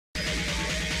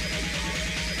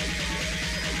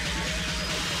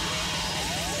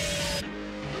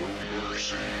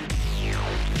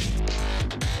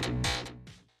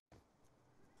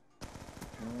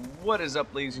What is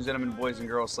up, ladies and gentlemen, boys and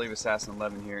girls?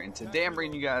 Slaveassasin11 here, and today I'm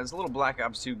bringing you guys a little Black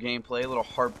Ops 2 gameplay, a little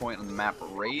hardpoint on the map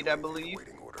Raid, I believe.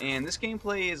 And this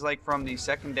gameplay is like from the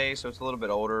second day, so it's a little bit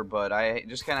older, but I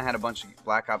just kind of had a bunch of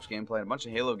Black Ops gameplay, a bunch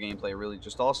of Halo gameplay, really,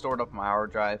 just all stored up on my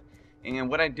hard drive. And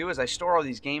what I do is I store all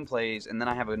these gameplays, and then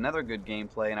I have another good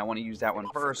gameplay, and I want to use that one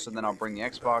first, so then I'll bring the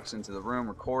Xbox into the room,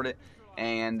 record it,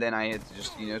 and then I had to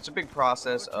just, it's a big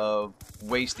process of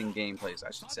wasting gameplays,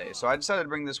 I should say. So I decided to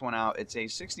bring this one out. It's a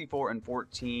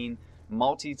 64-14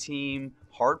 multi-team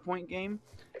hardpoint game,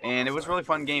 and it was a really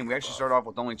fun game. We actually started off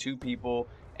with only 2 people,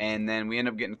 and then we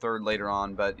ended up getting third later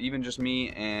on. But even just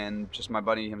me and just my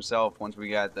buddy himself, once we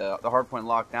got the hardpoint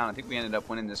locked down, I think we ended up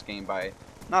winning this game by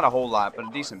not a whole lot, but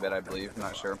a decent bit, I believe. I'm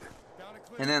not sure.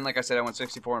 And then, like I said, I went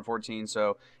 64-14,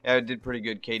 so yeah, I did pretty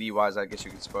good KD-wise, I guess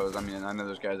you could suppose. I mean, I know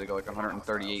those guys that go like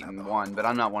 138-1, but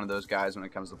I'm not one of those guys when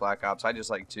it comes to Black Ops. I just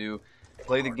like to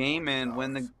play the game and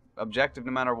win the objective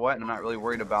no matter what, and I'm not really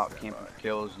worried about camping for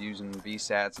kills, using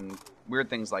VSATs, and weird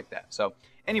things like that. So,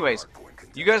 anyways,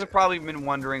 you guys have probably been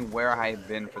wondering where I have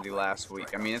been for the last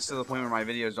week. I mean, it's to the point where my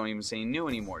videos don't even say new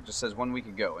anymore. It just says 1 week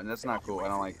ago, and that's not cool. I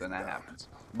don't like when that happens.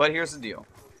 But here's the deal.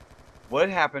 What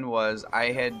happened was I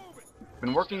had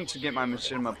been working to get my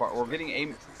machinima part, or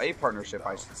getting a partnership,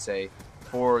 I should say,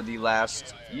 for the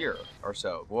last year or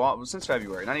so. Well, since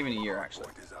February, not even a year actually.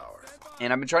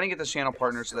 And I've been trying to get this channel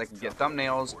partner so that I can get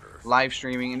thumbnails, live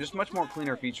streaming, and just much more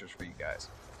cleaner features for you guys.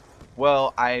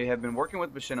 Well, I have been working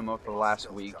with Machinima for the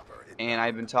last week, and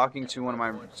I've been talking to my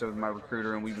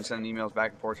recruiter, and we've been sending emails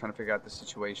back and forth trying to figure out the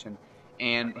situation.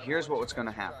 And here's what's going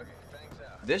to happen.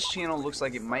 This channel looks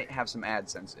like it might have some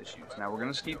AdSense issues. Now, we're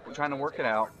going to keep trying to work it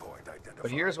out. But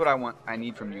here's what I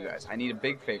need from you guys. I need a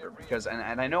big favor, because,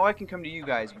 and I know I can come to you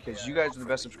guys because you guys are the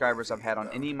best subscribers I've had on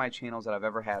any of my channels that I've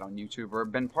ever had on YouTube or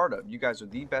been part of. You guys are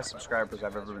the best subscribers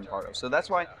I've ever been part of. So that's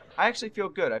why I actually feel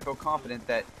good. I feel confident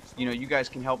that, you guys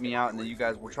can help me out, and that you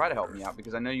guys will try to help me out,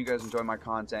 because I know you guys enjoy my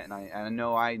content, and I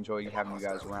know I enjoy having you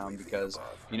guys around, because,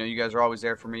 you guys are always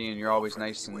there for me, and you're always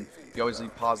nice, and you always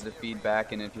leave positive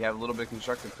feedback, and if you have a little bit of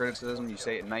constructive criticism, you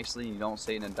say it nicely, and you don't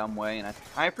say it in a dumb way, and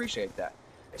I appreciate that.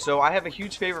 So I have a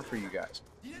huge favor for you guys.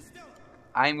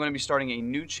 I am going to be starting a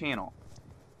new channel.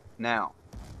 Now,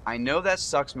 I know that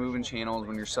sucks moving channels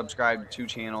when you're subscribed to 2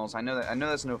 channels. I know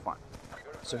that's no fun.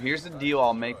 So here's the deal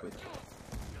I'll make with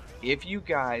you. If you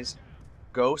guys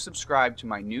go subscribe to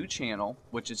my new channel,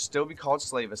 which would still be called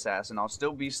Slave Assassin, I'll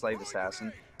still be Slave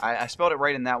Assassin. I spelled it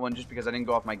right in that one just because I didn't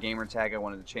go off my gamer tag. I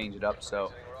wanted to change it up,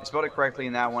 so I spelled it correctly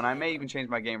in that one. I may even change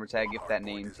my gamer tag if that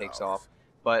name takes off.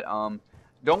 But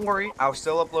don't worry, I'll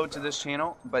still upload to this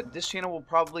channel, but this channel will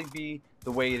probably be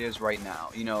the way it is right now.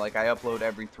 Like I upload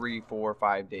every 3, 4,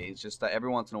 5 days. Just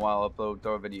every once in a while I'll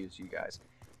throw videos to you guys.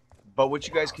 But what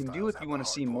you guys can do if you want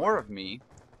to see more of me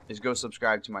is go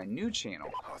subscribe to my new channel.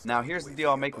 Now here's the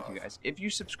deal I'll make with you guys. If you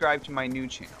subscribe to my new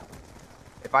channel,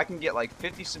 if I can get like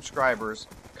 50 subscribers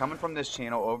coming from this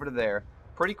channel over to there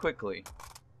pretty quickly,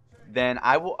 then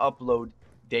I will upload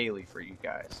daily for you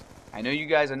guys. I know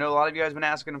a lot of you guys have been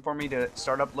asking for me to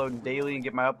start uploading daily and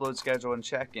get my upload schedule in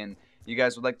check, and you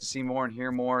guys would like to see more and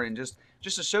hear more and just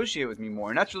associate with me more,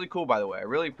 and that's really cool, by the way. I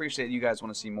really appreciate you guys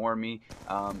want to see more of me.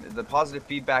 The positive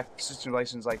feedback,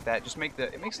 situations like that, just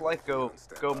it makes life go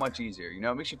much easier.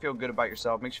 It makes you feel good about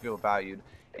yourself, makes you feel valued,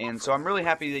 and so I'm really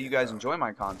happy that you guys enjoy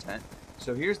my content.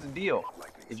 So here's the deal: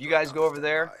 if you guys go over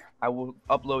there, I will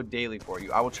upload daily for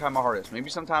you. I will try my hardest. Maybe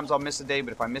sometimes I'll miss a day,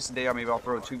 but if I miss a day, maybe I'll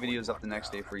throw 2 videos up the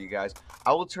next day for you guys.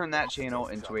 I will turn that channel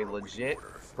into a legit,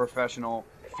 professional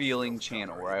feeling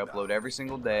channel where I upload every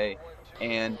single day.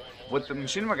 And what the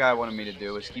machinima guy wanted me to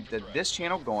do is keep this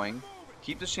channel going,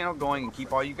 and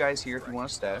keep all you guys here if you want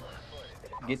to stay.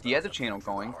 Get the other channel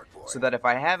going, so that if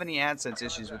I have any AdSense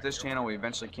issues with this channel, we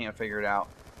eventually can't figure it out,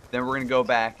 then we're going to go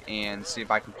back and see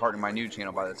if I can partner my new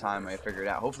channel by the time I figure it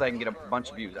out. Hopefully I can get a bunch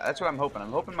of views. That's what I'm hoping.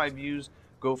 I'm hoping my views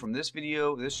go from this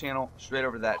video, this channel, straight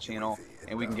over to that channel,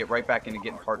 and we can get right back into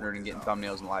getting partnered and getting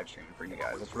thumbnails and live streaming for you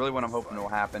guys. That's really what I'm hoping will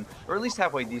happen, or at least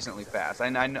halfway decently fast.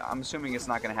 I'm assuming it's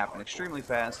not going to happen extremely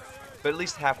fast, but at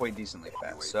least halfway decently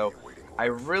fast. So I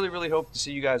really hope to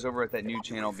see you guys over at that new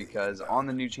channel, because on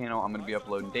the new channel I'm going to be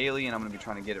uploading daily, and I'm going to be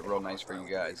trying to get it real nice for you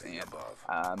guys,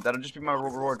 and that'll just be my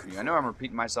reward for you. I know I'm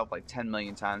repeating myself like 10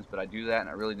 million times, but I do that, and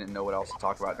I really didn't know what else to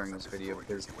talk about during this video,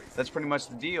 because that's pretty much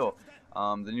the deal.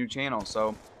 The new channel,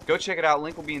 so go check it out.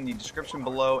 Link will be in the description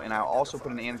below, and I'll also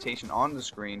put an annotation on the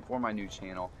screen for my new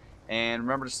channel. And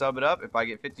remember to sub it up. If I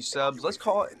get 50 subs, let's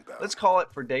call it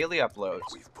for daily uploads,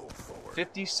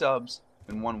 50 subs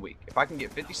in 1 week. If I can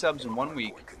get 50 subs in 1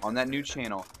 week on that new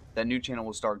channel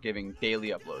will start giving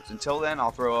daily uploads. Until then,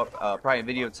 I'll throw up probably a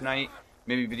video tonight,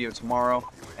 maybe video tomorrow,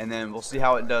 and then we'll see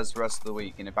how it does the rest of the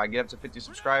week. And if I get up to 50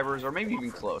 subscribers, or maybe even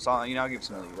close, I'll give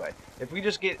some leeway. If we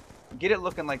just get it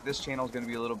looking like this channel is going to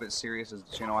be a little bit serious as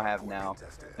the channel I have now,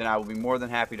 then I will be more than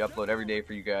happy to upload every day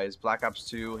for you guys. Black Ops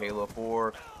 2, Halo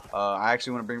 4. I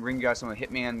actually want to bring you guys some of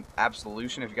Hitman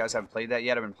Absolution. If you guys haven't played that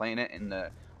yet, I've been playing it in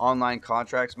the online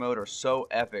contracts mode. Are so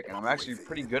epic, and I'm actually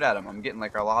pretty good at them. I'm getting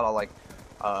like a lot of like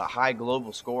high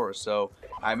global scores, so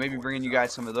I may be bringing you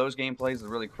guys some of those gameplays, the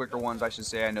really quicker ones I should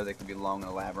say. I know they can be long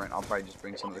and elaborate. I'll probably just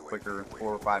bring some of the quicker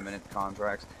 4 or 5 minute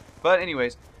contracts, but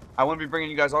anyways, I want to be bringing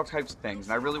you guys all types of things,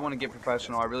 and I really want to get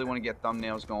professional. I really want to get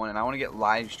thumbnails going, and I want to get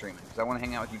live streaming, because I want to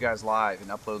hang out with you guys live and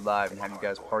upload live and have you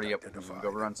guys party up with me and go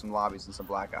run some lobbies and some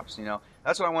Black Ops. You know,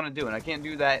 that's what I want to do, and I can't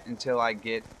do that until I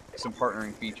get some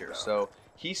partnering features. So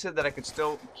he said that I could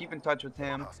still keep in touch with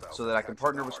him so that I can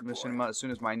partner with Machinima as soon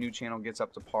as my new channel gets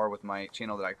up to par with my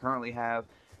channel that I currently have.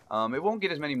 It won't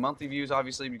get as many monthly views,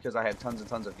 obviously, because I had tons and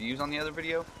tons of views on the other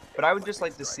video, but I would just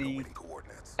like to see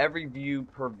every view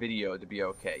per video to be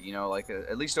okay. You know, like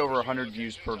at least over 100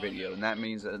 views per video, and that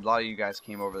means that a lot of you guys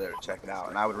came over there to check it out,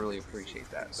 and I would really appreciate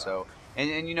that. So,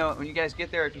 and you know, when you guys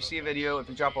get there, if you see a video, if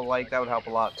you drop a like, that would help a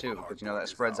lot too, because you know that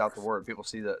spreads out the word. People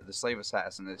see the Slave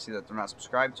Assassin, they see that they're not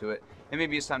subscribed to it, and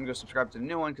maybe it's time to go subscribe to the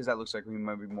new one, because that looks like we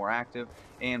might be more active,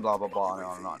 and blah blah blah, and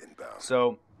on and on.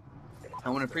 So I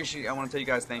want to tell you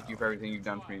guys thank you for everything you've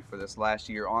done for me for this last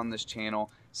year on this channel.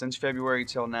 Since February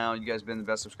till now, you guys have been the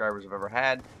best subscribers I've ever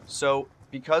had. So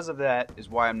because of that is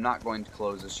why I'm not going to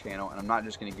close this channel, and I'm not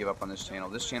just going to give up on this channel.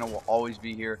 This channel will always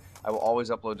be here. I will always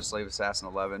upload to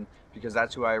Slaveassasin11, because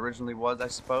that's who I originally was, I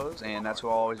suppose, and that's who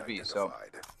I'll always be. So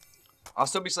I'll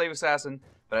still be Slave Assassin,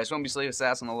 but I just won't be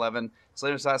Slaveassasin11.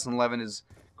 Slaveassasin11 is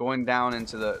going down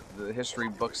into the history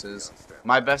books as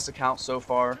my best account so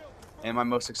far, and my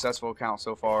most successful account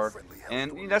so far,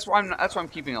 and that's why I'm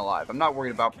keeping it alive. I'm not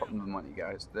worried about the money,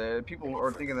 guys. The people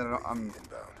are thinking that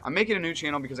I'm making a new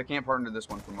channel because I can't partner this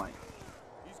one for money.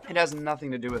 It has nothing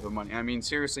to do with the money. I mean,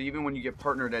 seriously, even when you get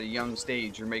partnered at a young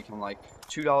stage, you're making like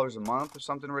 $2 a month or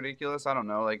something ridiculous. I don't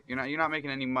know. Like you're not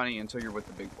making any money until you're with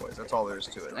the big boys. That's all there is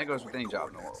to it. And that goes with any job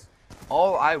in the world.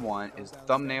 All I want is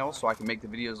thumbnails so I can make the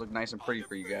videos look nice and pretty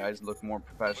for you guys, look more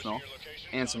professional,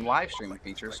 and some live streaming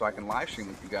features so I can live stream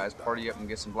with you guys, party up and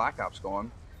get some Black Ops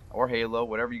going, or Halo,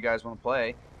 whatever you guys want to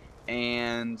play,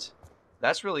 and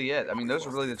that's really it. I mean, those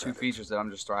are really the two features that I'm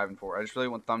just striving for. I just really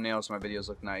want thumbnails so my videos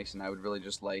look nice, and I would really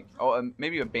just like,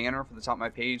 maybe a banner for the top of my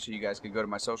page so you guys could go to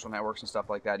my social networks and stuff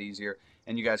like that easier,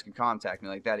 and you guys can contact me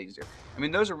like that easier. I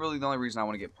mean, those are really the only reason I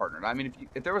want to get partnered. I mean,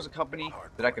 if there was a company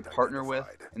that I could partner with,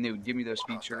 and they would give me those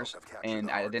features, and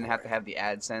I didn't have to have the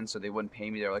AdSense, so they wouldn't pay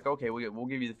me. They're like, okay, we'll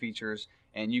give you the features,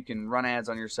 and you can run ads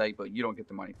on your site, but you don't get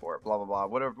the money for it, blah, blah, blah,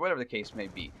 whatever the case may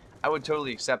be. I would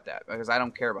totally accept that, because I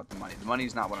don't care about the money. The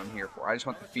money's not what I'm here for. I just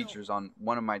want the features on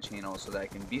one of my channels so that I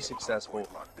can be successful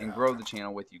and grow the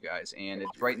channel with you guys. And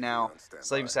it's right now,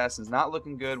 Slave Assassin's not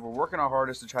looking good. We're working our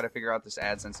hardest to try to figure out this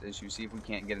AdSense issue, see if we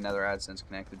can't get another AdSense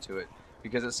connected to it,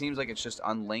 because it seems like it's just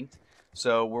unlinked.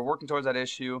 So we're working towards that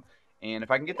issue, and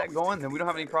if I can get that going, then we don't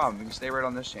have any problem. We can stay right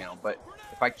on this channel. But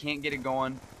if I can't get it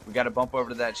going, we got to bump over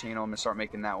to that channel. I'm going to start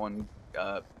making that one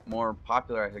more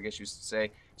popular, I guess you should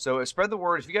say. So spread the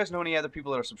word. If you guys know any other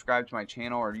people that are subscribed to my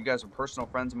channel, or you guys are personal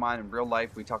friends of mine in real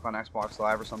life, we talk on Xbox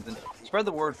Live or something, spread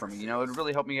the word for me. You know, it would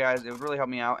really help me, guys. It would really help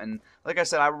me out. And like I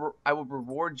said, I would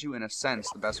reward you in a sense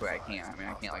the best way I can. I mean,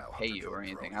 I can't like pay you or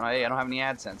anything. I don't have any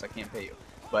AdSense. I can't pay you.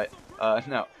 But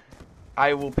no,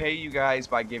 I will pay you guys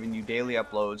by giving you daily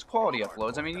uploads, quality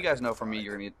uploads. I mean, you guys know from me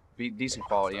you're gonna be decent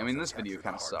quality. I mean, this video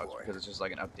kind of sucks because it's just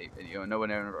like an update video, and no one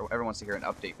ever wants to hear an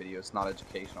update video. It's not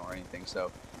educational or anything.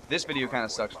 So this video kind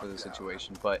of sucks for the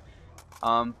situation, but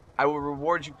I will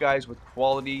reward you guys with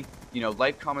quality, you know,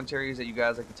 life commentaries that you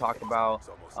guys like to talk about,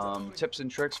 tips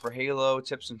and tricks for Halo,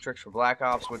 tips and tricks for Black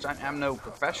Ops, which I'm no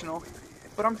professional,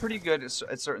 but I'm pretty good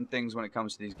at certain things when it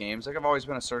comes to these games. Like, I've always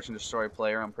been a search and destroy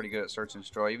player. I'm pretty good at search and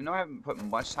destroy. Even though I haven't put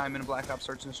much time into Black Ops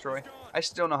search and destroy, I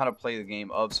still know how to play the game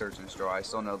of search and destroy. I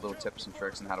still know little tips and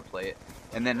tricks and how to play it.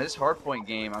 And then this hardpoint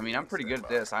game, I mean, I'm pretty good at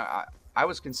this. I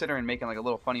was considering making like a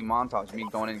little funny montage of me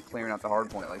going in and clearing out the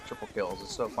hardpoint, like triple kills.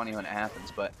 It's so funny when it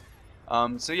happens. But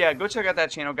so yeah, go check out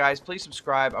that channel, guys. Please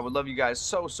subscribe. I would love you guys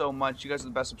so much. You guys are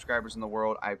the best subscribers in the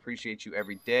world. I appreciate you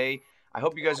every day. I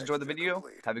hope you guys enjoyed the video.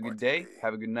 Have a good day.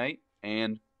 Have a good night.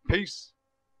 And peace.